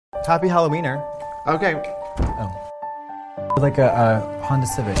Happy Halloweener. Okay. Oh. Like a Honda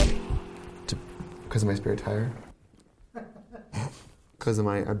Civic. Because of my spare tire? Because of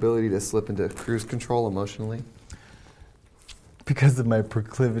my ability to slip into cruise control emotionally? Because of my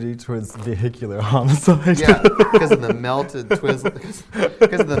proclivity towards vehicular homicide. Yeah, because of the melted Twizzle,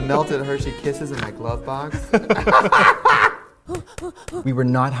 because of the melted Hershey Kisses in my glove box. We were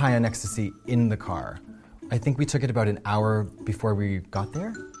not high on ecstasy in the car. I think we took it about an hour before we got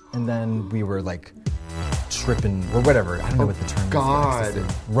there, and then we were like tripping or whatever. I don't know what the term is.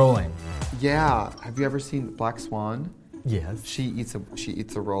 God. Rolling. Yeah. Have you ever seen Black Swan? Yes. She eats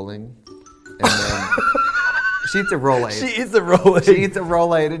a rolling, and then she eats a Rolade. She eats a Rolade. She eats a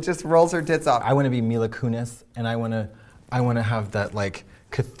Rolade and just rolls her tits off. I want to be Mila Kunis, and I want to have that like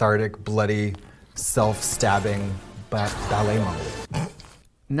cathartic, bloody, self-stabbing ballet model.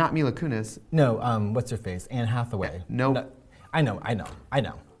 Not Mila Kunis. No, what's her face? Anne Hathaway. No. I know.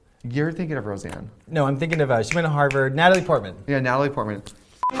 You're thinking of Roseanne. No, I'm thinking of, she went to Harvard, Natalie Portman. Yeah, Natalie Portman.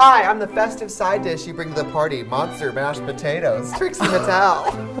 Hi, I'm the festive side dish you bring to the party, monster mashed potatoes, Trixie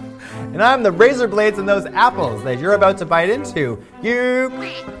Mattel. And I'm the razor blades in those apples that you're about to bite into. You.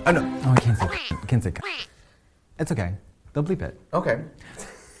 Oh, no. Oh, I can't say. It's okay. They'll bleep it. Okay.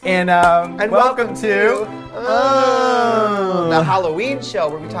 And welcome to the Halloween show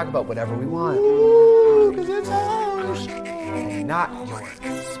where we talk about whatever we want. Ooh, 'cause it's our show. And not yours.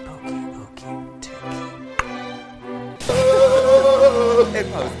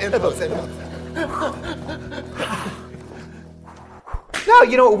 In post. No,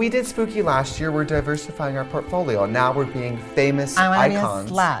 you know what? We did spooky last year. We're diversifying our portfolio. Now we're being famous icons.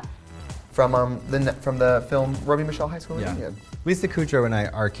 Be a slut. From the film Romy Michelle High School Reunion. Lisa Kudrow and I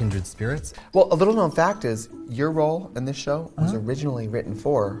are kindred spirits. Well, a little known fact is your role in this show was originally written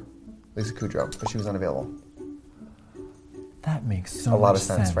for Lisa Kudrow, but she was unavailable. That makes so a lot much of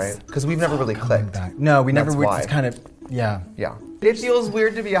sense, right? Because we've never really clicked. Back. No, we never. That's We why. just kind of, yeah. Yeah. It feels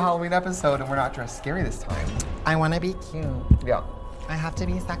weird to be a Halloween episode and we're not dressed scary this time. I want to be cute. Yeah. I have to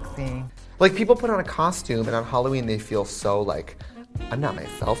be sexy. Like, people put on a costume and on Halloween they feel so like, I'm not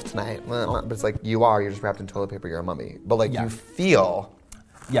myself tonight. But it's like, you are. You're just wrapped in toilet paper. You're a mummy. But like, you feel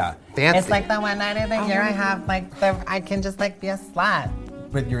fancy. It's like the one night of the year I have I can just like be a slut.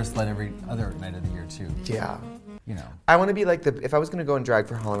 But you're a slut every other night of the year too. Yeah. You know. I want to be like if I was going to go and drag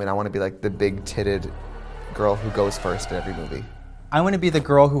for Halloween, I want to be like the big-titted girl who goes first in every movie. I want to be the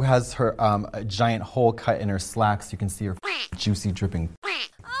girl who has her a giant hole cut in her slacks. You can see her juicy dripping.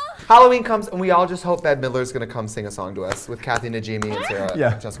 Halloween comes and we all just hope Bette Midler's going to come sing a song to us with Kathy Najimy and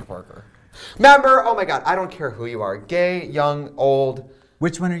Sarah Jessica Parker. Remember, oh my God, I don't care who you are, gay, young, old.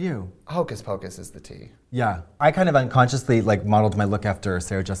 Which one are you? Hocus Pocus is the T. Yeah, I kind of unconsciously like modeled my look after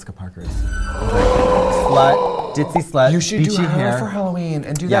Sarah Jessica Parker's. Slut, ditzy slut, you should beachy do her hair for Halloween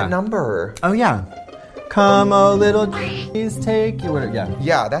and do that number. Oh yeah. Come, oh little please take you.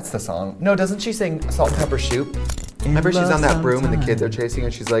 Yeah, that's the song. No, doesn't she sing Salt and Pepper Shoot? Remember she's on that broom and the kids are chasing her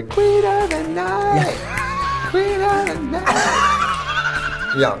and she's like, Queen of the night, Queen of the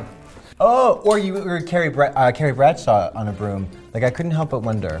night. Yeah. Oh, or you were Carrie Bradshaw on a broom. Like, I couldn't help but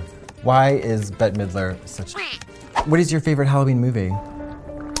wonder, why is Bette Midler such... What is your favorite Halloween movie?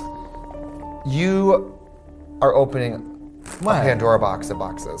 You are opening a Pandora box of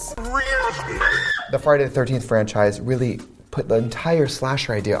boxes. The Friday the 13th franchise really put the entire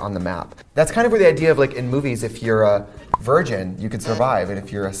slasher idea on the map. That's kind of where the idea of, like, in movies, if you're a virgin, you could survive, and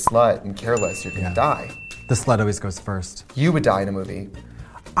if you're a slut and careless, you're gonna die. The slut always goes first. You would die in a movie.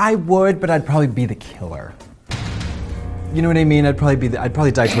 I would, but I'd probably be the killer. You know what I mean? I'd probably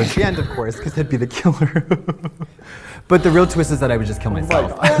die towards the end, of course, because I'd be the killer. But the real twist is that I would just kill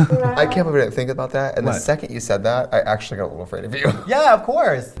myself. I can't believe I didn't think about that. And the second you said that, I actually got a little afraid of you. Yeah, of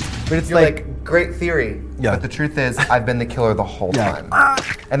course. But it's like, great theory. Yeah. But the truth is, I've been the killer the whole time.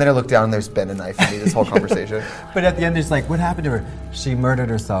 And then I look down and there's been a knife in me this whole conversation. But at the end, it's like, what happened to her? She murdered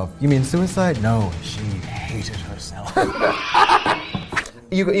herself. You mean suicide? No, she hated herself.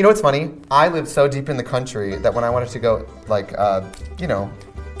 You know what's funny? I lived so deep in the country that when I wanted to go, like,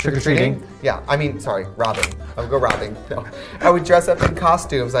 trick-or-treating? Yeah, robbing. I would go robbing. No. I would dress up in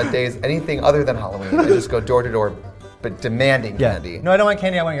costumes on days, anything other than Halloween, and just go door to door, but demanding candy. No, I don't want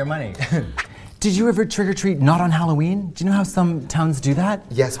candy, I want your money. Did you ever trick-or-treat not on Halloween? Do you know how some towns do that?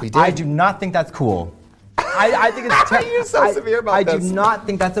 Yes, we did. I do not think that's cool. I think it's You're so severe about this. I do not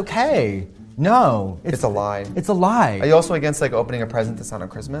think that's okay. No. It's a lie. It's a lie. Are you also against, like, opening a present that's not on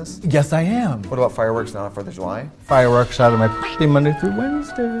Christmas? Yes, I am. What about fireworks not on 4th of July? Fireworks out of my p***y Monday through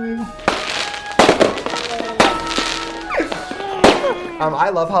Wednesday. I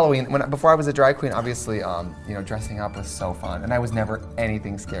love Halloween. Before I was a drag queen, obviously, dressing up was so fun, and I was never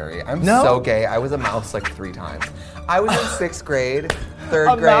anything scary. I'm so gay. I was a mouse like 3 times. I was in 6th grade,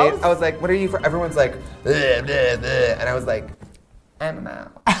 3rd grade. Mouse? I was like, "What are you for?" Everyone's like, bleh, bleh, bleh. And I was like, "I'm a mouse."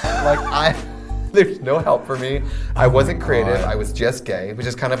 There's no help for me. I wasn't creative. I was just gay, which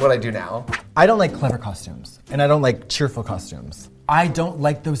is kind of what I do now. I don't like clever costumes, and I don't like cheerful costumes. I don't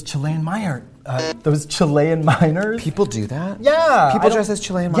like those Chilean miners. People do that? Yeah. People dress as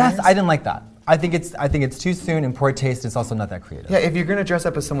Chilean miners? Yes, I didn't like that. I think it's too soon and poor taste. It's also not that creative. Yeah, if you're gonna dress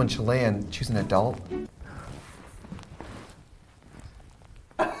up as someone Chilean, choose an adult.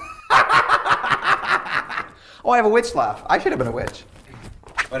 Oh, I have a witch laugh. I should have been a witch.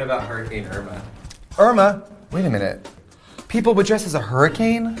 What about Hurricane Irma? Irma? Wait a minute. People would dress as a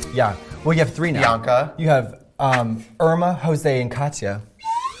hurricane? Yeah. Well, you have 3 now. Bianca. You have Irma, Jose, and Katya.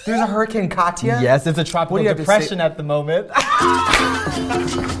 There's a Hurricane Katya? Yes, it's a tropical depression at the moment.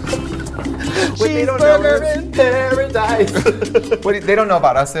 Cheeseburger in paradise. What they don't know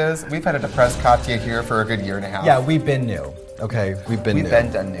about us is we've had a depressed Katya here for a good year and a half. Yeah, we've been new. Okay, we've been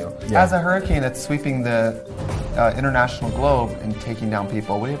done new. Yeah. As a hurricane that's sweeping the international globe and taking down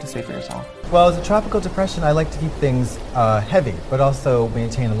people, what do you have to say for yourself? Well, as a tropical depression, I like to keep things heavy, but also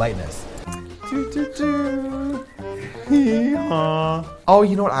maintain a lightness. Oh,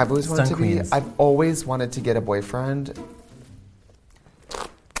 you know what I've always wanted to be? I've always wanted to get a boyfriend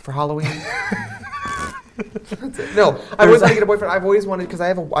for Halloween. No, I always want to get a boyfriend. I've always wanted, because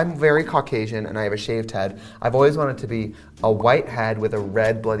I'm very Caucasian and I have a shaved head. I've always wanted to be a white head with a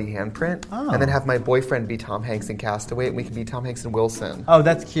red bloody handprint, and then have my boyfriend be Tom Hanks in Castaway, and we can be Tom Hanks and Wilson. Oh,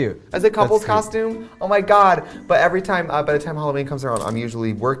 that's cute. As a couple's costume? Oh my God. But every time, by the time Halloween comes around, I'm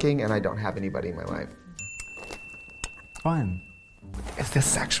usually working and I don't have anybody in my life. Fine. Is this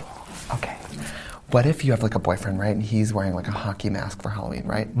sexual? Okay. What if you have like a boyfriend, right, and he's wearing like a hockey mask for Halloween,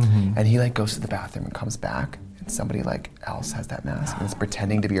 right? Mm-hmm. And he like goes to the bathroom and comes back, and somebody like else has that mask and is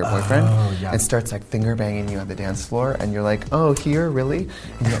pretending to be your boyfriend, and starts like finger banging you on the dance floor, and you're like, "Oh, here, really?"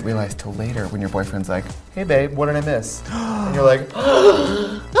 And you don't realize till later when your boyfriend's like, "Hey, babe, what did I miss?" And you're like,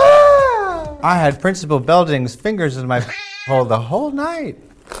 I had Principal Belding's fingers in my hole the whole night.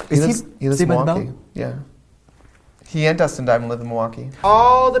 He lives in Milwaukee. Yeah. He and Dustin Diamond live in Milwaukee.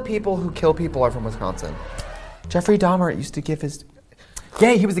 All the people who kill people are from Wisconsin. Jeffrey Dahmer used to give his...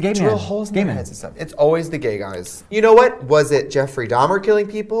 Gay, he was a gay man. Drill holes in their heads and stuff. It's always the gay guys. You know what? Was it Jeffrey Dahmer killing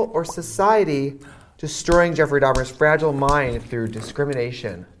people or society destroying Jeffrey Dahmer's fragile mind through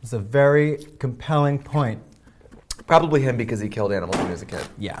discrimination? It's a very compelling point. Probably him, because he killed animals when he was a kid.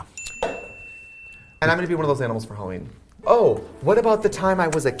 Yeah. And I'm going to be one of those animals for Halloween. Oh, what about the time I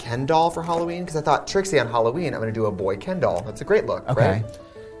was a Ken doll for Halloween? Because I thought, Trixie, on Halloween, I'm going to do a boy Ken doll. That's a great look, right?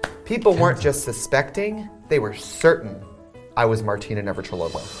 People weren't just suspecting, they were certain I was Martina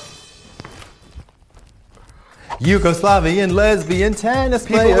Navratilova. Yugoslavian lesbian tennis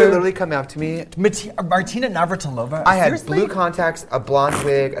player. People would literally come up to me. Martina Navratilova? I had blue contacts, a blonde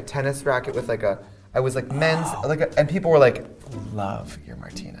wig, a tennis racket with I was like men's, and people were like, "Love your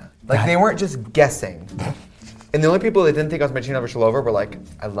Martina." Like they weren't just guessing. And the only people that didn't think I was Martina Navratilova were like,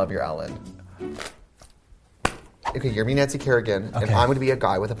 "I love your Ellen." Okay, you're me, Nancy Kerrigan, and I'm going to be a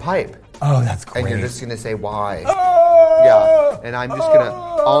guy with a pipe. Oh, that's great. And you're just going to say why. Oh! Yeah, and I'm just going to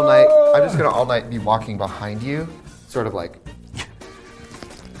all night be walking behind you, sort of like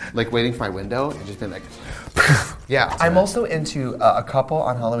waiting for my window, and just being like, yeah. I'm also into a couple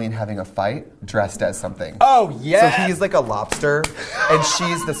on Halloween having a fight dressed as something. Oh, yeah. So he's like a lobster, and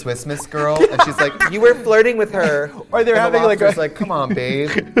she's the Swiss Miss girl, and she's like, "You were flirting with her." Or they're having like, "Come on,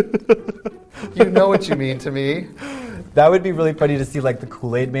 babe. You know what you mean to me." That would be really funny to see like the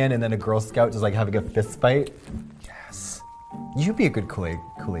Kool-Aid Man and then a Girl Scout just like having a fist fight. Yes. You'd be a good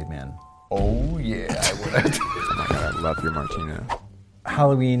Kool-Aid Man. Oh, yeah, I would. Oh my God, I love your Martina.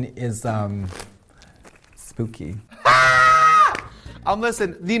 Halloween is spooky.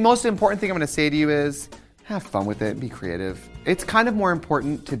 Listen, the most important thing I'm going to say to you is have fun with it, be creative. It's kind of more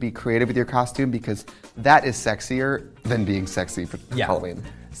important to be creative with your costume because that is sexier than being sexy for Halloween.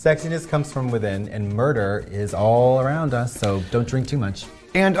 Sexiness comes from within, and murder is all around us, so don't drink too much.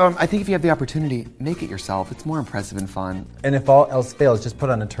 And I think if you have the opportunity, make it yourself. It's more impressive and fun. And if all else fails, just put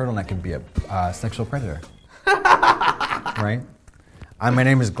on a turtleneck and be a sexual predator. Right? My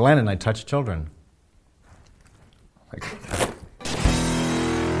name is Glenn, and I touch children.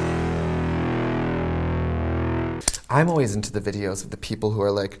 I'm always into the videos of the people who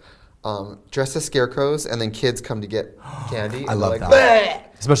are like dressed as scarecrows, and then kids come to get candy. I love like, that.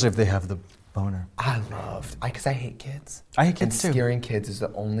 Especially if they have the boner. Because I hate kids. I hate kids too. And scaring kids is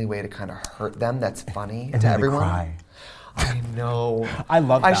the only way to kind of hurt them that's funny and to then everyone. They cry. I know. I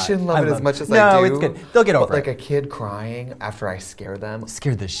love that. I shouldn't love it as much as I No, do. it's good. They'll get over but like it. a kid crying after I scare them.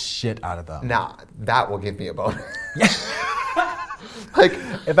 Scared the shit out of them. Nah, that will give me a boner. Like,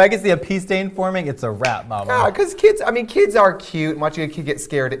 if I can see a pee stain forming, it's a wrap, mama. yeah, because kids are cute. And watching a kid get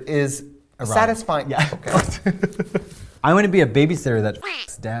scared is satisfying. Yeah. Okay. I want to be a babysitter that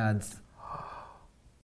f***s dads.